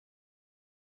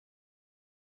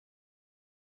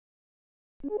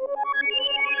You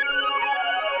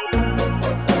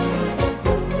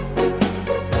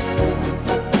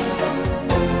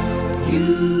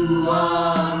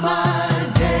are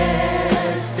my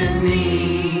destiny.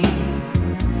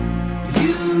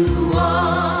 You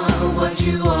are what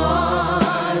you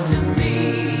are to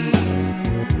me.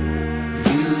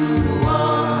 You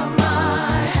are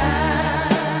my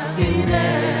happiness.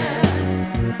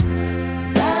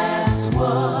 That's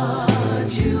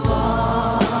what you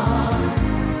are.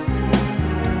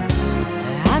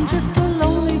 I'm just a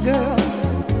lonely girl,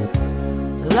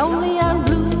 lonely and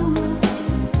blue.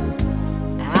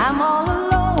 I'm all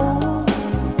alone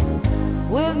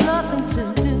with nothing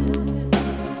to do.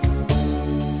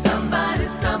 Somebody,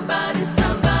 somebody,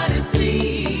 somebody,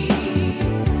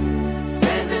 please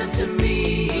send him to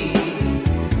me.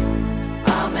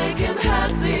 I'll make him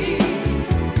happy.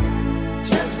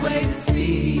 Just wait and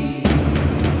see.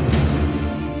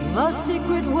 The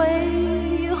secret way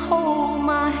you hold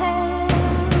my hand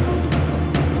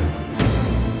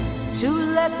to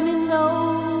let me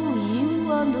know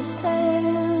you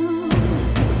understand.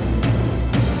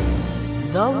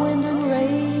 The wind and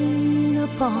rain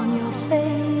upon your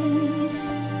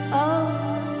face, oh,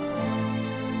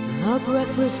 the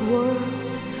breathless world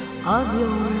of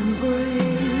your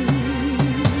embrace,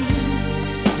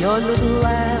 your little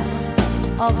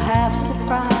laugh of half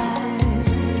surprise,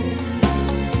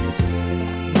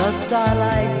 the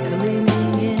starlight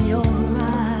gleaming in your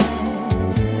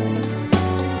eyes,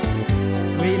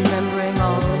 remembering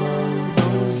all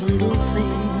those little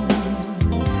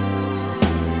things.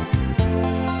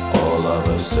 All of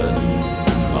a sudden,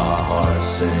 my heart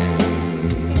sings.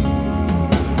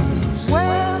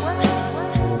 When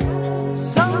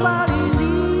somebody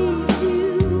leaves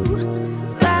you,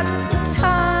 that's the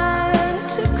time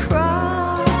to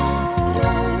cry.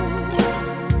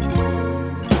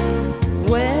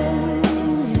 When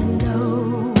you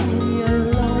know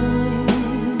you're lonely,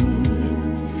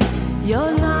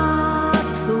 you're not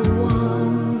the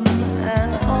one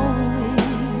and only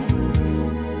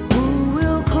who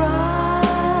will cry.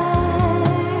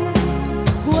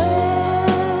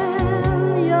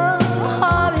 When your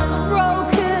heart is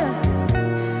broken,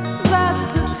 that's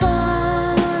the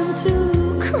time to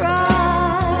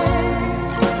cry.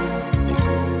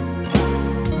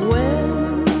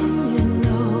 When you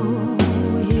know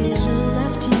he's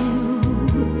left you,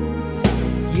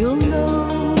 you'll know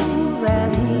that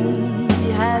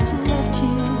he has left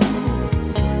you,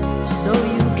 so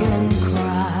you can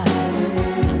cry.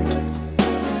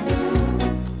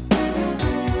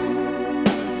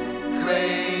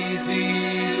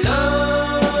 Crazy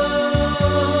love.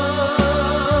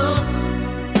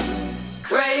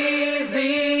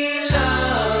 Crazy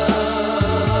love.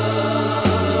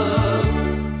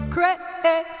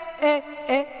 Crazy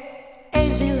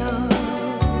love.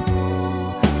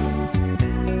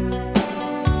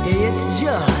 It's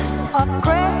just a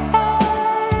crazy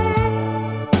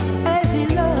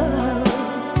love.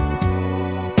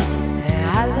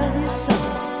 I love you so,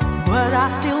 but I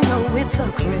still know it's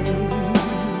a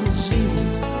crazy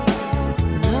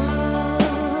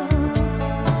love.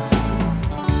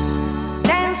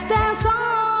 Dance, dance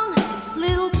on,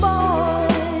 little boy,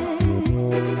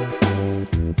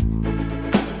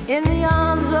 in the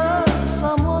arms of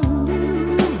someone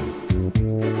new.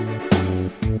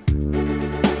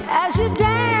 As you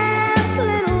dance,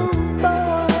 little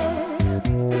boy,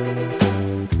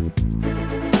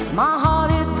 my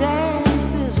heart it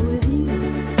dances with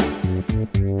you.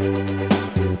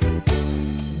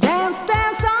 Dance,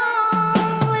 dance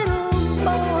on, little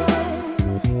boy.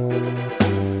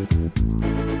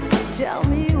 Tell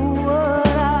me what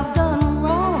I've done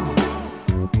wrong.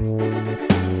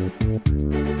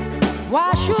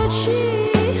 Why should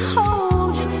she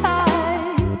hold you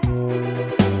tight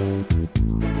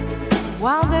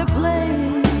while they're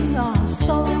playing our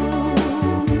song?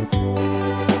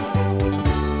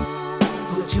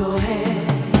 Put your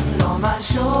head on my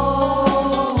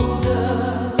shoulder.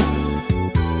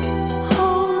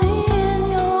 Hold me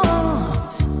in your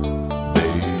arms,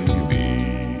 Baby,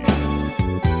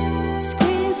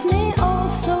 squeeze me oh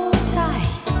so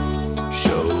tight,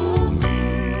 show me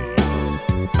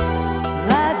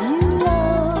that you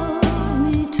love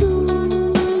me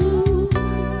too.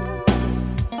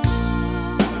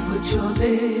 put your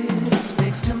lips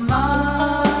next to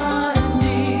mine,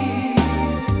 dear.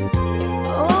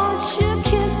 Won't you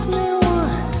kiss me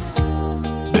once?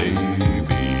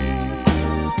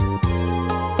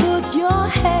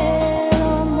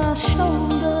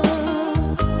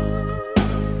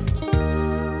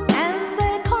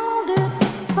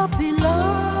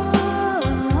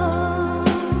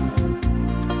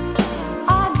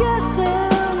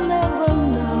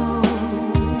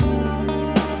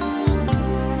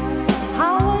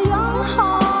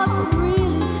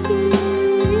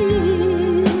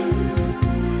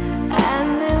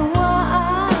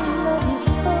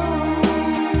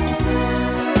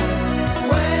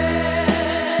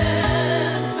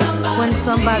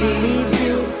 somebody leaves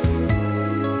you,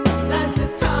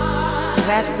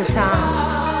 that's the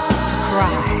time to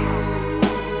cry.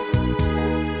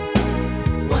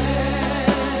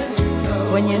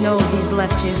 When you know he's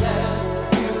left you,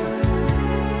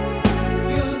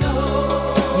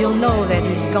 you'll know that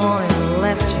he's gone and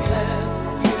left you.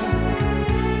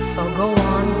 So go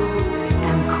on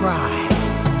and cry.